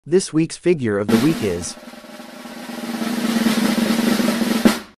This week's figure of the week is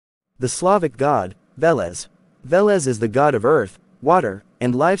the Slavic god, Veles. Veles is the god of earth, water,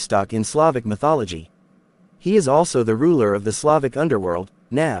 and livestock in Slavic mythology. He is also the ruler of the Slavic underworld,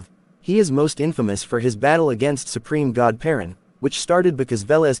 Nav. He is most infamous for his battle against supreme god Perun, which started because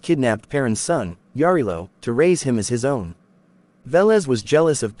Veles kidnapped Perun's son, Yarilo, to raise him as his own. Veles was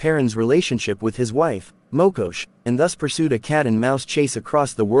jealous of Perun's relationship with his wife, Mokosh, and thus pursued a cat-and-mouse chase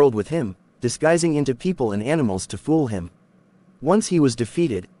across the world with him, disguising into people and animals to fool him. Once he was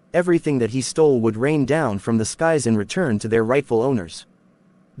defeated, everything that he stole would rain down from the skies and return to their rightful owners.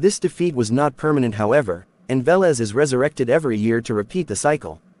 This defeat was not permanent, however, and Veles is resurrected every year to repeat the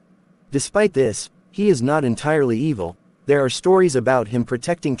cycle. Despite this, he is not entirely evil. There are stories about him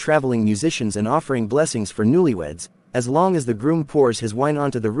protecting traveling musicians and offering blessings for newlyweds, as long as the groom pours his wine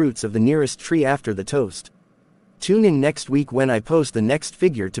onto the roots of the nearest tree after the toast. Tune in next week when I post the next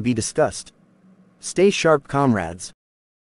figure to be discussed. Stay sharp, comrades.